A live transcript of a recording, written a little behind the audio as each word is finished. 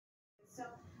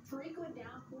Frequent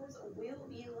downpours will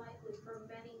be likely for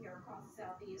many here across the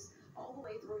southeast all the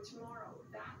way through tomorrow.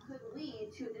 That could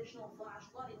lead to additional flash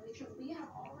flooding, which we have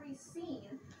already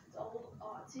seen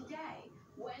today.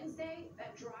 Wednesday,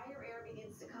 that drier air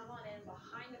begins to come on in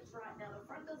behind the front. Now, the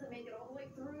front doesn't make it all the way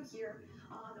through here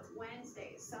on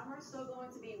Wednesday. Some are still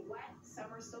going to be wet. Some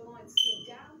are still going to see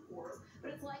downpours,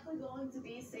 but it's likely going to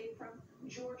be, say, from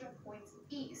Georgia points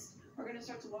east. We're going to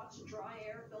start to watch dry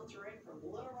air filter in from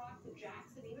Little Rock to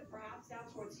Jackson, even perhaps down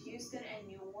towards Houston and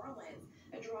New Orleans.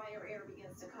 A drier air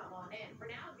begins to come on in. For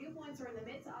now, dew points are in the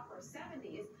mid to upper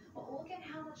 70s, but look at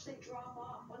how much they drop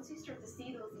off. Once you start to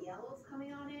see those yellows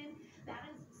coming on in, that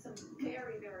is some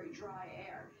very, very dry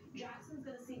air. Jackson's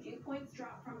going to see dew points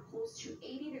drop from close to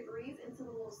 80 degrees into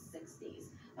the low 60s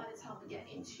by the time we get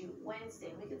into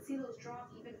Wednesday. We could see those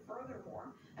drop even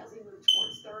furthermore as we move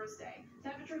towards Thursday.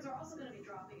 Temperatures are also going to be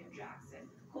dropping in Jackson.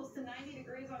 Close to 90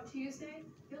 degrees on Tuesday.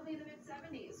 It'll be in the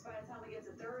mid-70s by the time we get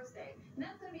to Thursday. And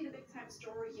that's going to be the big-time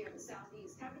story here in the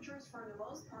southeast. Temperatures, for the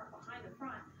most part, behind the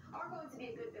front are going to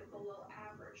be a good bit below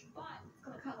average. But it's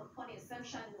going to come with plenty of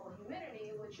sunshine and low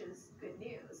humidity, which is good